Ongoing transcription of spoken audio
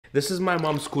This is my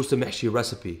mom's Kusa Mihshi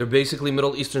recipe. They're basically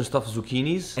Middle Eastern stuffed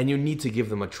zucchinis, and you need to give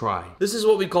them a try. This is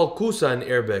what we call kusa in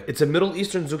Arabic. It's a Middle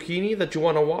Eastern zucchini that you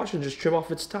want to wash and just trim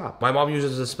off its top. My mom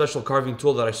uses a special carving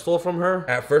tool that I stole from her.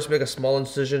 At first, make a small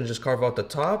incision and just carve out the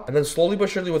top, and then slowly but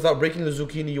surely, without breaking the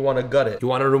zucchini, you want to gut it. You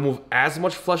want to remove as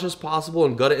much flesh as possible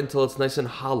and gut it until it's nice and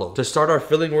hollow. To start our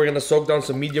filling, we're going to soak down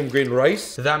some medium grain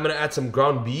rice. To that, I'm going to add some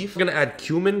ground beef. We're going to add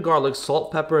cumin, garlic,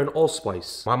 salt, pepper, and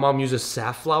allspice. My mom uses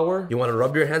safflower. You want to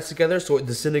rub your hands together so it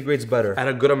disintegrates better. Add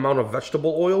a good amount of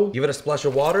vegetable oil. Give it a splash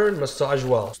of water and massage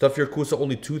well. Stuff your kusa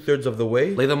only 2/3 of the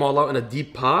way. Lay them all out in a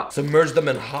deep pot. Submerge them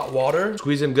in hot water.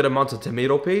 Squeeze in good amounts of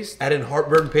tomato paste. Add in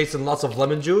heartburn paste and lots of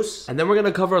lemon juice. And then we're going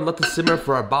to cover and let this simmer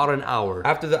for about an hour.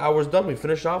 After the hour's done, we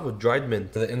finish off with dried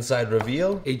mint. To the inside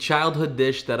reveal, a childhood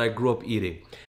dish that I grew up eating.